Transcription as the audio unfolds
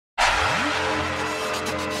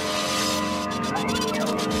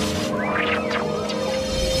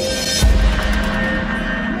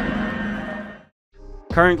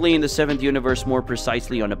Currently in the 7th universe, more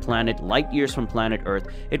precisely on a planet light years from planet Earth,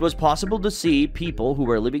 it was possible to see people who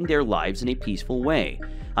were living their lives in a peaceful way.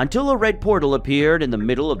 Until a red portal appeared in the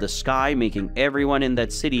middle of the sky, making everyone in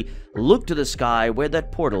that city look to the sky where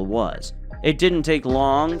that portal was. It didn't take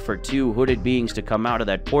long for two hooded beings to come out of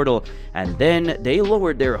that portal, and then they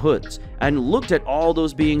lowered their hoods and looked at all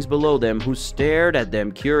those beings below them, who stared at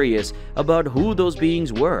them curious about who those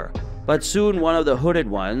beings were. But soon one of the hooded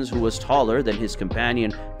ones, who was taller than his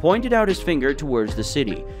companion, pointed out his finger towards the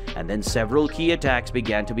city, and then several key attacks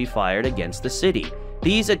began to be fired against the city.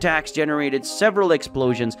 These attacks generated several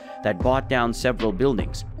explosions that brought down several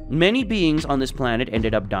buildings. Many beings on this planet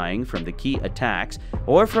ended up dying from the key attacks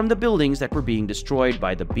or from the buildings that were being destroyed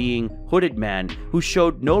by the being hooded man, who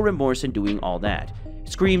showed no remorse in doing all that.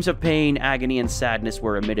 Screams of pain, agony, and sadness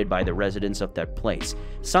were emitted by the residents of that place,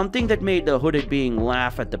 something that made the hooded being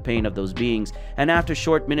laugh at the pain of those beings, and after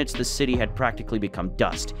short minutes the city had practically become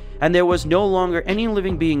dust, and there was no longer any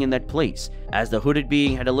living being in that place, as the hooded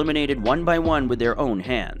being had eliminated one by one with their own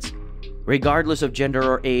hands. Regardless of gender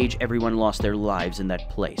or age, everyone lost their lives in that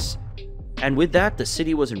place. And with that, the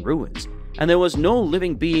city was in ruins, and there was no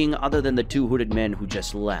living being other than the two hooded men who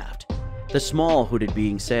just laughed. The small hooded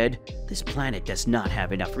being said, "This planet does not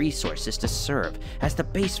have enough resources to serve as the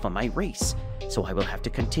base for my race, so I will have to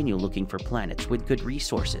continue looking for planets with good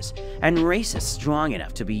resources and races strong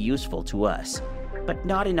enough to be useful to us, but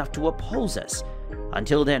not enough to oppose us.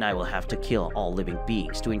 Until then, I will have to kill all living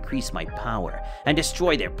beings to increase my power and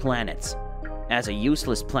destroy their planets, as a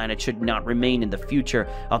useless planet should not remain in the future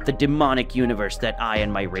of the demonic universe that I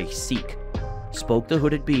and my race seek," spoke the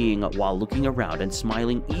hooded being while looking around and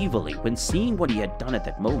smiling evilly when seeing what he had done at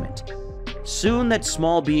that moment. Soon that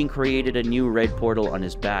small being created a new red portal on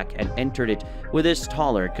his back and entered it with his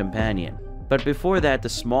taller companion. But before that, the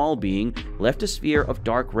small being left a sphere of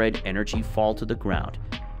dark red energy fall to the ground.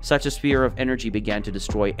 Such a sphere of energy began to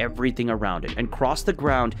destroy everything around it and crossed the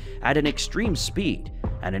ground at an extreme speed,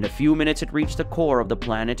 and in a few minutes it reached the core of the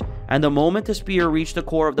planet, and the moment the sphere reached the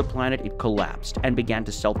core of the planet, it collapsed and began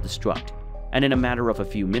to self-destruct. And in a matter of a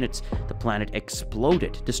few minutes, the planet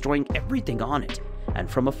exploded, destroying everything on it, and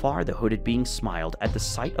from afar the hooded being smiled at the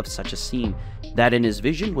sight of such a scene that in his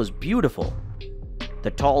vision was beautiful.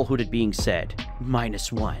 The tall hooded being said,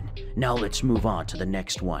 "-1. Now let's move on to the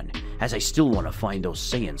next one, as I still want to find those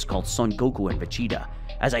Saiyans called Son Goku and Vegeta,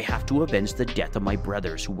 as I have to avenge the death of my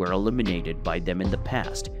brothers who were eliminated by them in the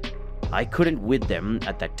past. I couldn't with them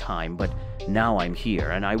at that time, but now I'm here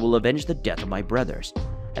and I will avenge the death of my brothers.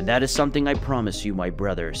 And that is something I promise you, my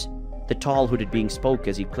brothers." The tall hooded being spoke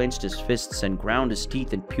as he clenched his fists and ground his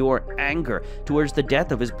teeth in pure anger towards the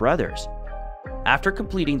death of his brothers. After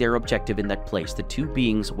completing their objective in that place, the two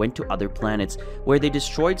beings went to other planets, where they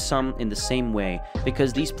destroyed some in the same way,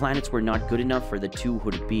 because these planets were not good enough for the two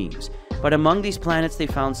hooded beings. But among these planets they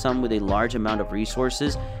found some with a large amount of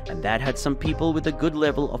resources, and that had some people with a good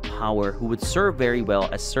level of power who would serve very well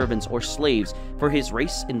as servants or slaves for his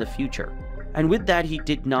race in the future. And with that, he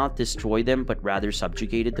did not destroy them, but rather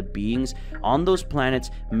subjugated the beings on those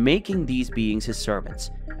planets, making these beings his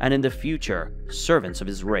servants, and in the future, servants of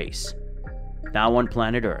his race. Now on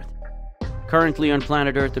planet Earth. Currently on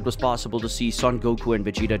planet Earth, it was possible to see Son Goku and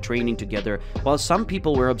Vegeta training together, while some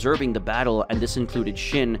people were observing the battle, and this included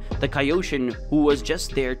Shin, the Kaioshin, who was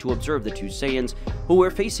just there to observe the two Saiyans who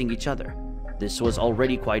were facing each other. This was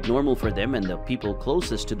already quite normal for them and the people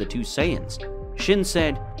closest to the two Saiyans. Shin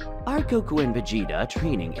said, "Are Goku and Vegeta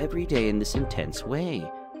training every day in this intense way?"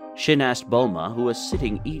 Shin asked Bulma, who was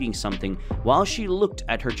sitting eating something, while she looked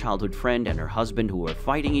at her childhood friend and her husband who were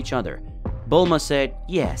fighting each other. Bulma said,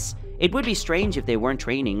 "Yes, it would be strange if they weren't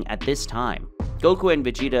training at this time. Goku and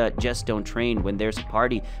Vegeta just don't train when there's a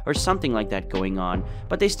party or something like that going on,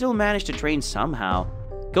 but they still manage to train somehow.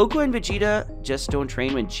 Goku and Vegeta just don't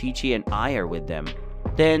train when Chi-Chi and I are with them.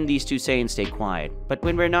 Then these two Saiyans stay quiet, but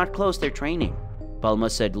when we're not close, they're training,"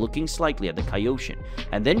 Bulma said, looking slightly at the Kaioshin,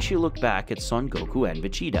 and then she looked back at Son Goku and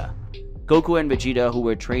Vegeta. Goku and Vegeta, who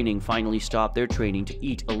were training, finally stopped their training to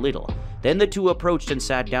eat a little. Then the two approached and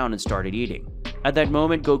sat down and started eating. At that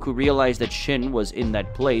moment, Goku realized that Shin was in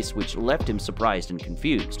that place, which left him surprised and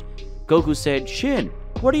confused. Goku said, "Shin,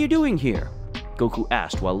 what are you doing here?" Goku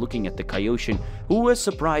asked while looking at the Kaioshin, who was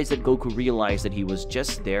surprised that Goku realized that he was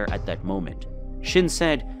just there at that moment. Shin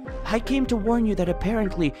said, "I came to warn you that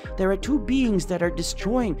apparently there are two beings that are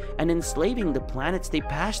destroying and enslaving the planets they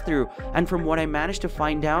pass through, and from what I managed to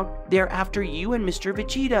find out, they're after you and Mr.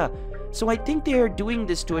 Vegeta. so I think they are doing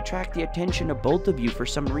this to attract the attention of both of you for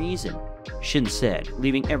some reason, Shin said,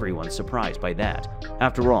 leaving everyone surprised by that.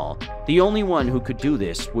 After all, the only one who could do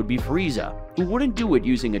this would be Frieza, who wouldn't do it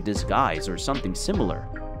using a disguise or something similar.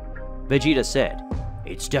 Vegeta said,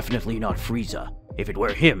 "It's definitely not Frieza. If it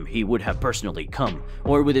were him, he would have personally come,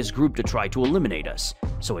 or with his group to try to eliminate us,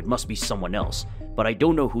 so it must be someone else, but I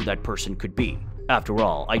don't know who that person could be. After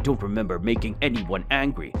all, I don't remember making anyone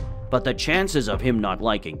angry, but the chances of him not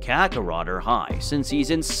liking Kakarot are high, since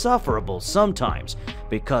he's insufferable sometimes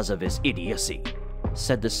because of his idiocy,"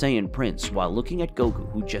 said the Saiyan Prince while looking at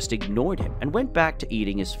Goku, who just ignored him and went back to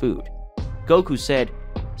eating his food. Goku said,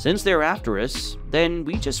 "Since they're after us, then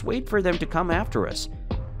we just wait for them to come after us.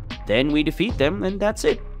 Then we defeat them, and that's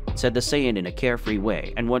it," said the Saiyan in a carefree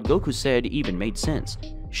way, and what Goku said even made sense.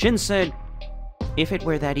 Shin said, "If it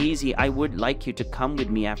were that easy, I would like you to come with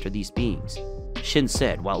me after these beings," Shin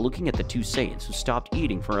said while looking at the two Saiyans who stopped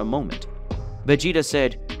eating for a moment. Vegeta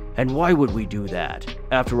said, "And why would we do that?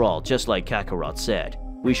 After all, just like Kakarot said,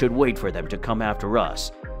 we should wait for them to come after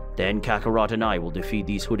us. Then Kakarot and I will defeat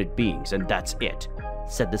these hooded beings, and that's it,"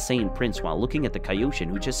 said the Saiyan Prince while looking at the Kaioshin,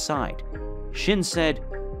 who just sighed. Shin said,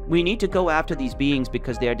 "We need to go after these beings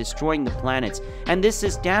because they are destroying the planets, and this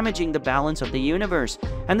is damaging the balance of the universe,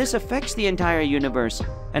 and this affects the entire universe.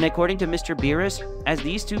 And according to Mr. Beerus, as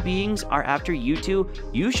these two beings are after you two,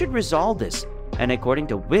 you should resolve this. And according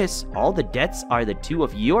to Whis, all the deaths are the two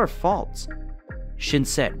of your faults," Shin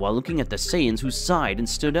said while looking at the Saiyans, who sighed and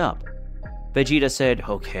stood up. Vegeta said,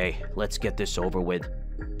 "Okay, let's get this over with."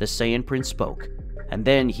 The Saiyan Prince spoke, and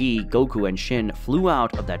then he, Goku, and Shin flew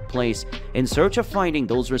out of that place in search of finding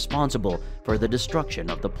those responsible for the destruction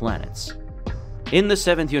of the planets. In the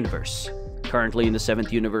 7th universe. Currently in the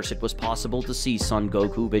 7th universe, it was possible to see Son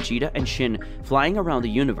Goku, Vegeta, and Shin flying around the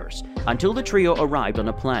universe until the trio arrived on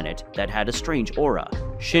a planet that had a strange aura.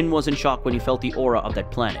 Shin was in shock when he felt the aura of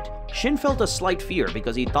that planet. Shin felt a slight fear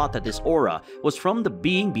because he thought that this aura was from the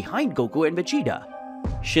being behind Goku and Vegeta.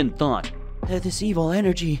 Shin thought, "This evil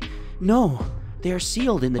energy, no. They are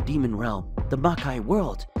sealed in the demon realm, the Makai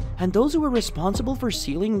world, and those who were responsible for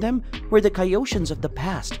sealing them were the Kaioshins of the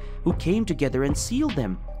past, who came together and sealed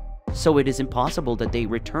them. So it is impossible that they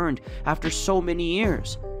returned after so many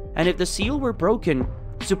years. And if the seal were broken,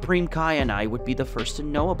 Supreme Kai and I would be the first to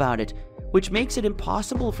know about it, which makes it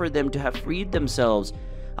impossible for them to have freed themselves,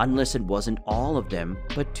 unless it wasn't all of them,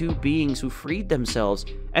 but two beings who freed themselves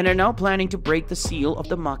and are now planning to break the seal of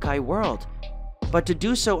the Makai world. But to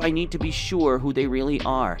do so, I need to be sure who they really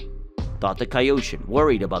are," thought the Kaioshin,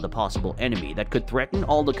 worried about the possible enemy that could threaten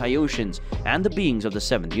all the Kaioshins and the beings of the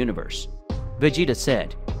 7th universe. Vegeta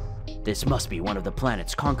said, "This must be one of the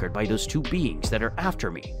planets conquered by those two beings that are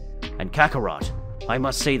after me. And Kakarot, I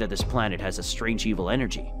must say that this planet has a strange evil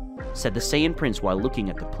energy," said the Saiyan Prince while looking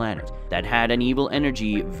at the planet that had an evil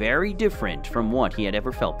energy very different from what he had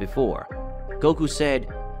ever felt before. Goku said,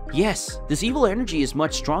 "Yes, this evil energy is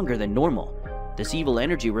much stronger than normal. This evil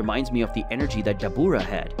energy reminds me of the energy that Dabura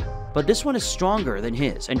had, but this one is stronger than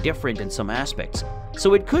his and different in some aspects,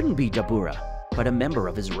 so it couldn't be Dabura, but a member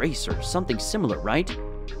of his race or something similar, right?"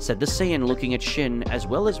 said the Saiyan looking at Shin as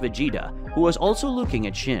well as Vegeta, who was also looking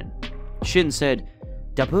at Shin. Shin said,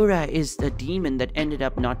 "Dabura is the demon that ended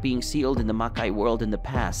up not being sealed in the Makai world in the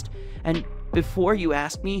past, and before you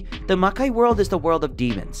ask me, the Makai world is the world of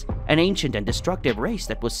demons, an ancient and destructive race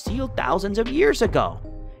that was sealed thousands of years ago,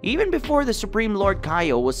 even before the Supreme Lord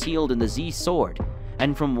Kaio was sealed in the Z Sword.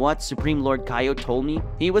 And from what Supreme Lord Kaio told me,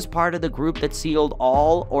 he was part of the group that sealed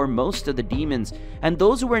all or most of the demons, and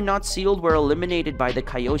those who were not sealed were eliminated by the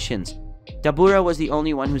Kaioshins. Dabura was the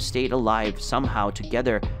only one who stayed alive somehow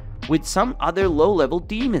together with some other low-level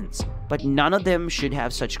demons, but none of them should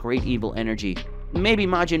have such great evil energy. Maybe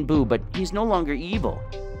Majin Buu, but he's no longer evil,"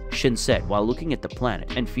 Shin said while looking at the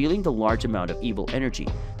planet and feeling the large amount of evil energy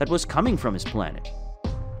that was coming from his planet.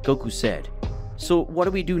 Goku said, "So what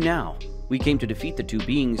do we do now? We came to defeat the two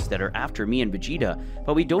beings that are after me and Vegeta,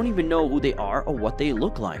 but we don't even know who they are or what they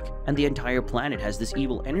look like, and the entire planet has this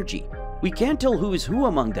evil energy. We can't tell who is who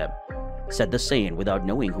among them," said the Saiyan without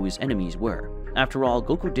knowing who his enemies were. After all,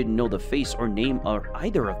 Goku didn't know the face or name of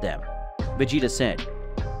either of them. Vegeta said,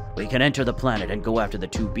 "We can enter the planet and go after the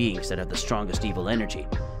two beings that have the strongest evil energy,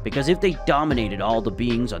 because if they dominated all the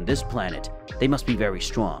beings on this planet, they must be very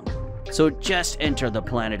strong. So just enter the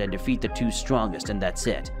planet and defeat the two strongest, and that's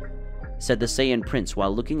it," said the Saiyan Prince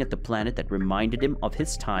while looking at the planet that reminded him of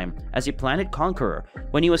his time as a planet conqueror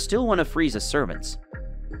when he was still one of Frieza's servants.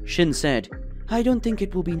 Shin said, "I don't think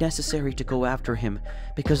it will be necessary to go after him,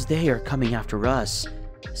 because they are coming after us,"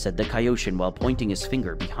 said the Kaioshin while pointing his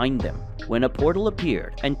finger behind them, when a portal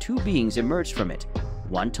appeared and two beings emerged from it.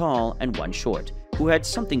 one tall and one short, who had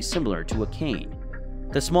something similar to a cane.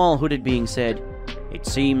 The small hooded being said, "It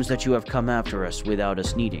seems that you have come after us without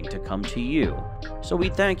us needing to come to you. So we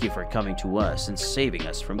thank you for coming to us and saving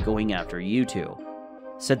us from going after you two,"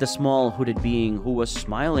 said the small hooded being, who was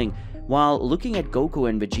smiling while looking at Goku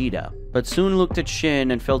and Vegeta, but soon looked at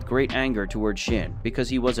Shin and felt great anger towards Shin because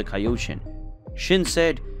he was a Kaioshin. Shin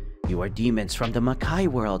said, "You are demons from the Makai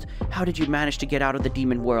world. How did you manage to get out of the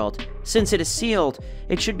demon world? Since it is sealed,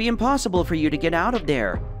 it should be impossible for you to get out of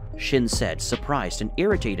there," Shin said, surprised and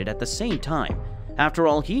irritated at the same time. After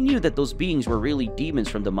all, he knew that those beings were really demons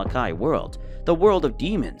from the Makai world, the world of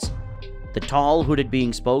demons. The tall hooded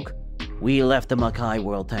being spoke, "We left the Makai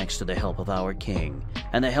world thanks to the help of our king,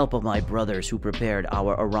 and the help of my brothers who prepared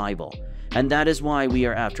our arrival. And that is why we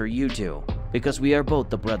are after you two, because we are both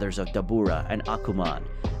the brothers of Dabura and Akuman,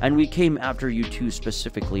 and we came after you two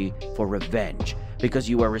specifically for revenge, because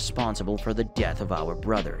you are responsible for the death of our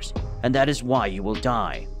brothers, and that is why you will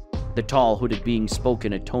die." The tall hooded being spoke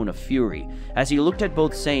in a tone of fury as he looked at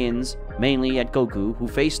both Saiyans, mainly at Goku, who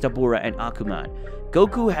faced Dabura and Akuman.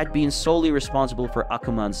 Goku had been solely responsible for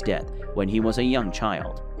Akuman's death when he was a young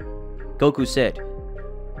child. Goku said,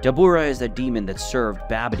 "Dabura is the demon that served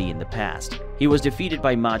Babidi in the past. He was defeated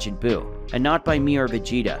by Majin Buu, and not by me or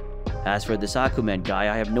Vegeta. As for this Akuman guy,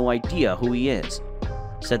 I have no idea who he is,"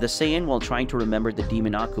 said the Saiyan while trying to remember the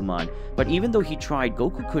demon Akuman, but even though he tried,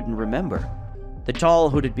 Goku couldn't remember. The tall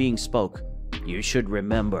hooded being spoke, "You should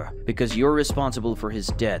remember, because you're responsible for his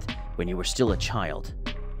death when you were still a child.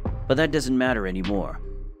 But that doesn't matter anymore.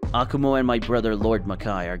 Akumo and my brother Lord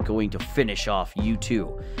Makai are going to finish off you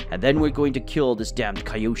two, and then we're going to kill this damned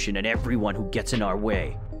Kaioshin and everyone who gets in our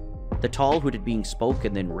way." The tall hooded being spoke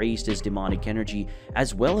and then raised his demonic energy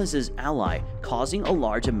as well as his ally, causing a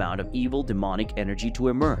large amount of evil demonic energy to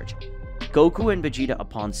emerge. Goku and Vegeta,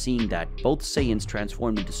 upon seeing that, both Saiyans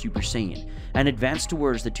transformed into Super Saiyan and advanced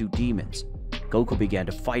towards the two demons. Goku began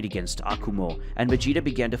to fight against Akumo, and Vegeta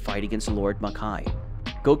began to fight against Lord Makai.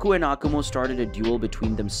 Goku and Akumo started a duel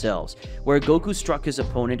between themselves, where Goku struck his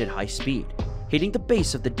opponent at high speed, hitting the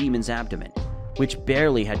base of the demon's abdomen, which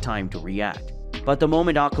barely had time to react. But the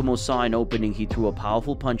moment Akumo saw an opening, he threw a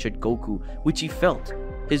powerful punch at Goku, which he felt.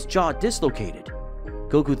 His jaw dislocated.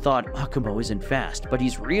 Goku thought, Akumo isn't fast, but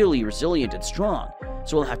he's really resilient and strong,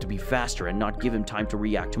 so I'll have to be faster and not give him time to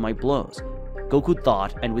react to my blows. Goku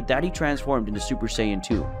thought, and with that he transformed into Super Saiyan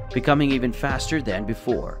 2, becoming even faster than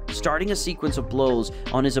before, starting a sequence of blows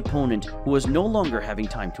on his opponent who was no longer having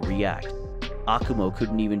time to react. Akumo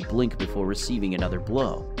couldn't even blink before receiving another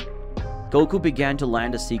blow. Goku began to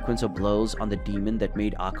land a sequence of blows on the demon that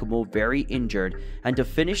made Akumo very injured, and to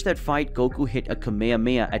finish that fight, Goku hit a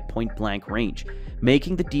Kamehameha at point-blank range,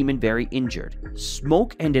 making the demon very injured.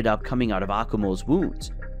 Smoke ended up coming out of Akumo's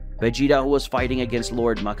wounds. Vegeta, who was fighting against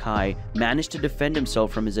Lord Makai, managed to defend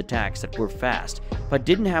himself from his attacks that were fast, but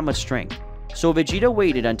didn't have much strength. So Vegeta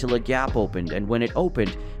waited until a gap opened, and when it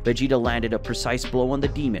opened, Vegeta landed a precise blow on the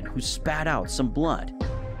demon, who spat out some blood.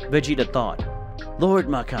 Vegeta thought, Lord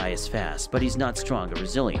Makai is fast, but he's not strong or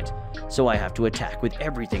resilient, so I have to attack with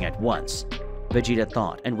everything at once. Vegeta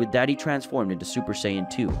thought, and with that he transformed into Super Saiyan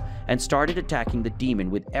 2 and started attacking the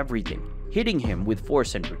demon with everything, hitting him with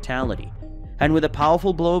force and brutality. And with a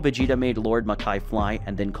powerful blow, Vegeta made Lord Makai fly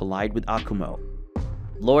and then collide with Akumo.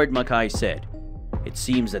 Lord Makai said, "It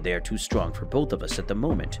seems that they are too strong for both of us at the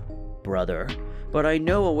moment, brother, but I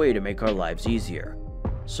know a way to make our lives easier,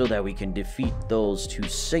 so that we can defeat those two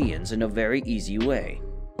Saiyans in a very easy way."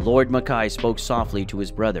 Lord Makai spoke softly to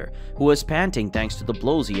his brother, who was panting thanks to the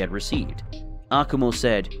blows he had received. Akumo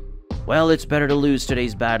said, "Well, it's better to lose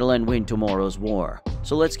today's battle and win tomorrow's war,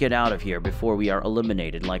 so let's get out of here before we are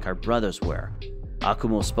eliminated like our brothers were."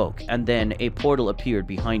 Akumo spoke, and then a portal appeared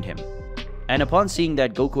behind him. And upon seeing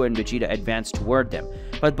that, Goku and Vegeta advanced toward them,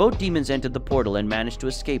 but both demons entered the portal and managed to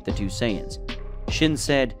escape the two Saiyans. Shin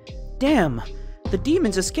said, "Damn! The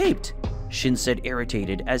demons escaped!" Shin said,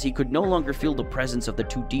 irritated, as he could no longer feel the presence of the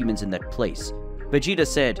two demons in that place. Vegeta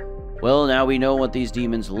said, "Well, now we know what these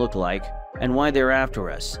demons look like, and why they're after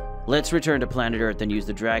us. Let's return to planet Earth and use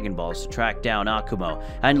the Dragon Balls to track down Akumo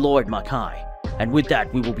and Lord Makai. And with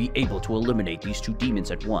that, we will be able to eliminate these two demons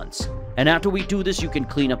at once. And after we do this, you can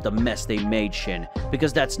clean up the mess they made, Shin,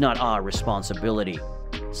 because that's not our responsibility,"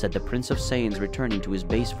 said the Prince of Saiyans, returning to his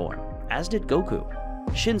base form, as did Goku.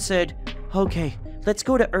 Shin said, "Okay, let's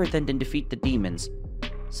go to Earth and then defeat the demons,"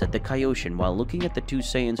 said the Kaioshin while looking at the two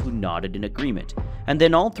Saiyans, who nodded in agreement, and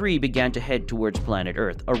then all three began to head towards planet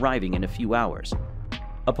Earth, arriving in a few hours.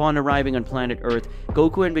 Upon arriving on planet Earth,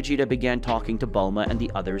 Goku and Vegeta began talking to Bulma and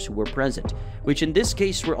the others who were present, which in this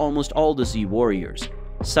case were almost all the Z warriors.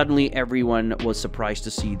 Suddenly, everyone was surprised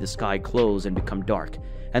to see the sky close and become dark,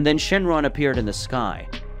 and then Shenron appeared in the sky.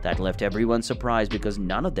 That left everyone surprised because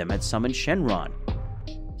none of them had summoned Shenron.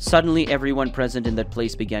 Suddenly, everyone present in that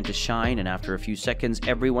place began to shine, and after a few seconds,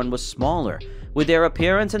 everyone was smaller, with their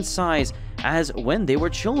appearance and size as when they were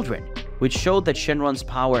children, which showed that Shenron's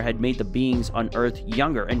power had made the beings on Earth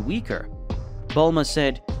younger and weaker. Bulma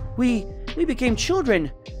said, We became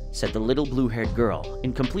children," said the little blue-haired girl,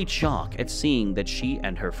 in complete shock at seeing that she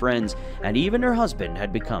and her friends, and even her husband,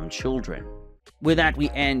 had become children. With that, we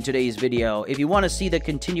end today's video. If you want to see the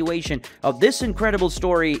continuation of this incredible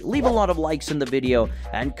story, leave a lot of likes in the video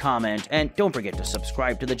and comment, and don't forget to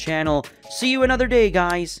subscribe to the channel. See you another day,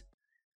 guys!